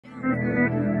What's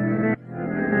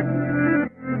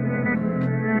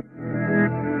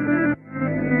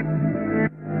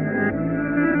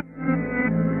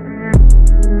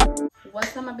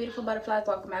up, my beautiful butterflies?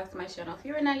 Welcome back to my channel. If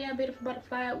you're not yet a beautiful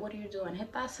butterfly, what are you doing?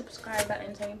 Hit that subscribe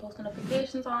button, turn your post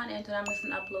notifications on, and do not miss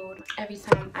an upload every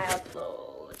time I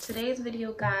upload. Today's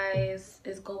video, guys,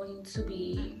 is going to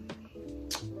be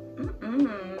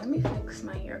let me fix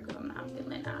my hair because I'm not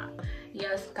feeling that.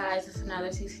 Yes, guys, it's another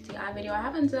Ttdeye video. I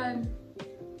haven't done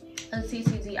a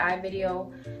Ttdeye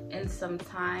video in some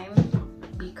time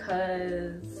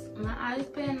because my eyes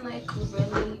been like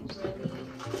really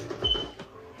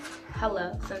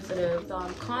hella sensitive.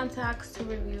 Contacts to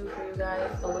review for you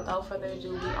guys, so without further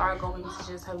ado, we are going to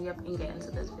just hurry up and get into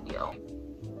this video.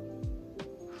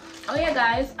 Oh yeah,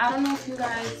 guys, I don't know if you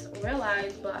guys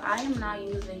realize, but I am not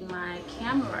using my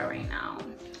camera right now.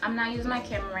 I'm not using my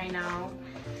camera right now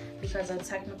because of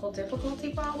technical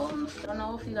difficulty problems. I don't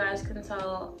know if you guys can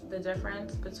tell the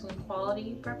difference between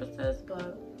quality purposes,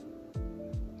 but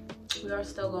we are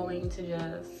still going to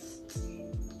just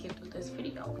get through this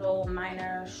video. Little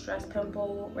minor stress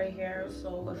pimple right here,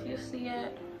 so if you see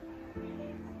it,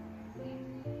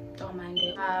 don't mind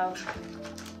it. I have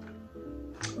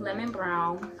lemon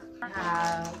brown. I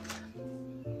have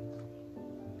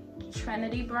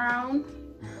Trinity brown.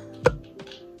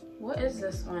 What is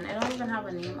this one? It don't even have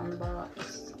a name on the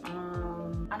box.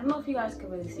 I don't know if you guys can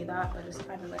really see that, but it's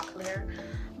kind of like clear.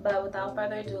 But without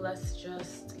further ado, let's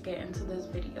just get into this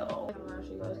video. I don't know if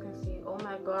you guys can see. Oh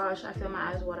my gosh, I feel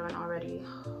my eyes watering already.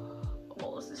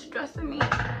 Oh, this is stressing me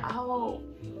out.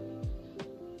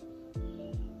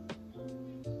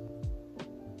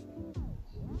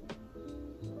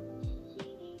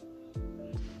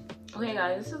 Okay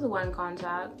guys, this is one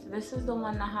contact. This is the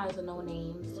one that has no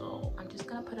name, so I'm just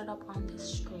gonna put it up on the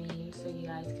screen so you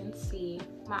guys can see.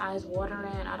 My eyes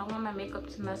watering. I don't want my makeup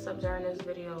to mess up during this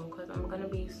video because I'm gonna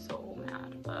be so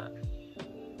mad, but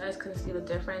you guys can see the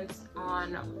difference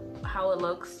on how it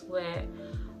looks with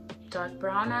dark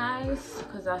brown eyes,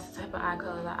 because that's the type of eye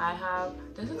color that I have.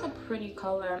 This is a pretty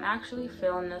color. I'm actually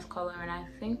feeling this color, and I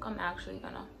think I'm actually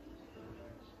gonna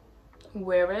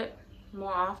wear it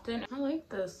more often. I like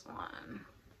this one.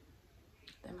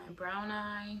 Then my brown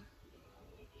eye,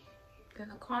 then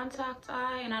the contact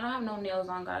eye, and I don't have no nails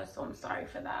on, guys, so I'm sorry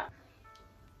for that.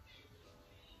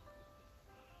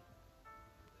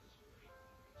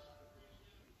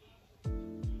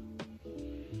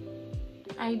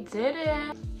 I did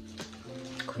it.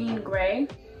 Queen gray.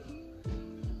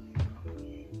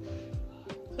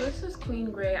 So this is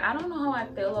queen gray. I don't know how I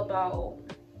feel about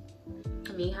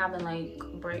me having like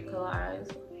bright color eyes.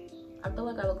 I feel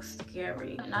like I look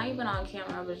scary. Not even on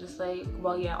camera, but just like,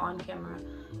 well, yeah, on camera.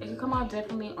 It can come out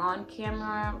differently on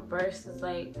camera versus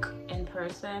like in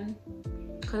person.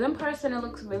 Because in person it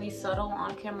looks really subtle.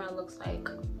 On camera it looks like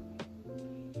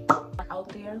out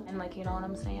there. And like, you know what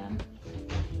I'm saying?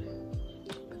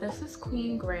 But this is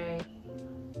queen gray.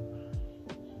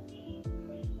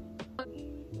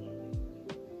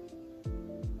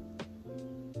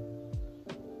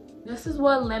 This is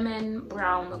what lemon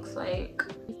brown looks like.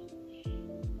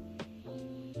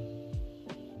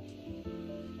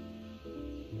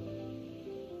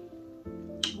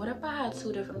 What if I had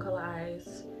two different color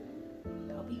eyes?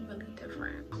 That would be really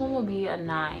different. This one will be a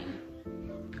 9.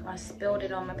 I spilled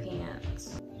it on my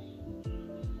pants.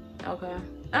 Okay.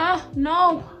 Ah,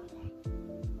 no!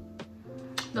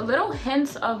 The little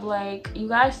hints of like, you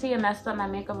guys see it messed up my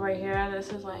makeup right here. This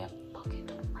is like, fucking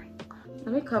don't like.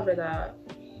 Let me cover that.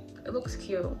 It looks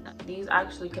cute. These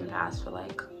actually can pass for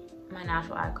like my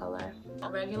natural eye color.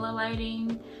 Regular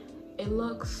lighting, it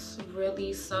looks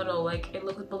really subtle. Like, it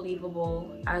looks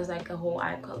believable as like a whole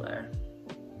eye color.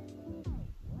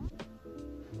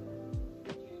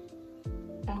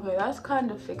 Okay, that's kind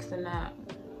of fixing that.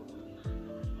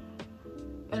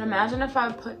 And imagine if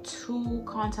I put 2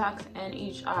 contacts in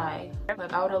each eye.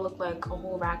 Like, I would have looked like a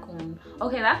whole raccoon.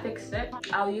 Okay, that fixed it.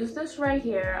 I'll use this right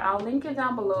here. I'll link it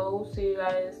down below so you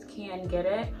guys can get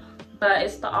it. But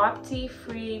it's the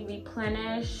Opti-Free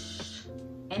Replenish,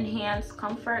 Enhance,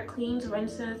 Comfort, Cleans,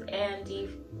 Rinses, and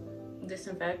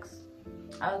Disinfects.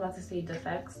 I was about to say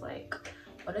defects. Like,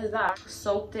 what is that?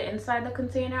 Soaked it inside the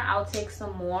container. I'll take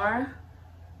some more.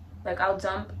 Like, I'll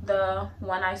dump the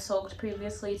one I soaked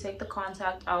previously, take the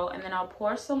contact out, and then I'll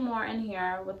pour some more in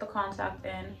here with the contact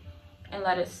in and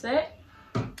let it sit.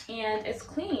 And it's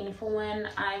clean for when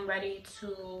I'm ready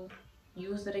to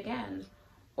use it again.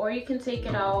 Or you can take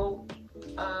it out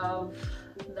of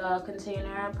the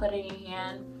container, put it in your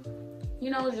hand,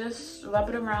 you know, just rub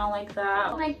it around like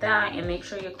that, and make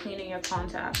sure you're cleaning your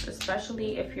contacts,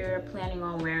 especially if you're planning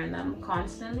on wearing them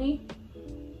constantly.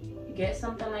 get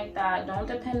something like that. Don't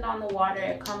depend on the water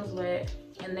it comes with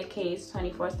in the case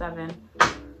 24/7,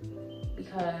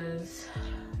 because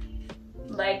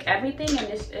like everything,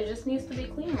 it just needs to be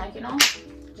clean, like, you know,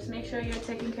 just make sure you're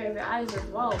taking care of your eyes as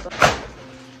well. But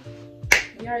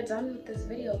we are done with this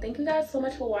video. Thank you guys so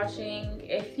much for watching.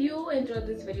 If you enjoyed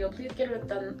this video, please give it a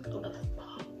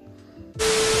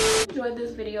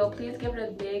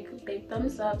big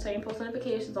thumbs up, turn your post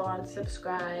notifications on,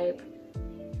 subscribe,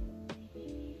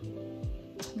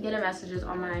 get messages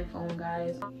on my phone,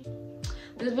 guys.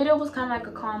 This video was kind of like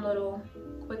a calm little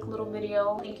quick little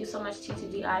video. Thank you so much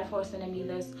Ttdeye for sending me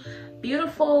this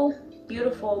beautiful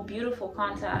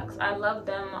contacts. I love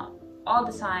them all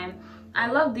the time. I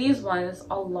love these ones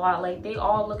a lot. Like, they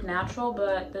all look natural,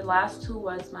 but the last two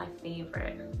was my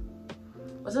favorite.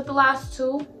 Was it the last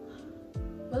two?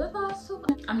 Was it the last two?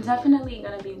 I'm definitely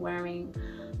gonna be wearing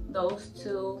those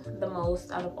two the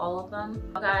most out of all of them.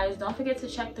 Guys, don't forget to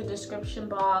check the description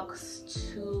box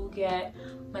to get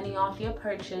money off your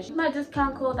purchase. My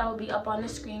discount code that will be up on the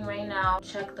screen right now.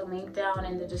 Check the link down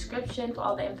in the description for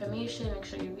all the information. Make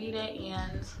sure you read it,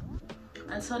 and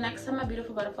until next time, my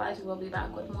beautiful butterflies, we will be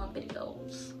back with more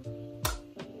videos.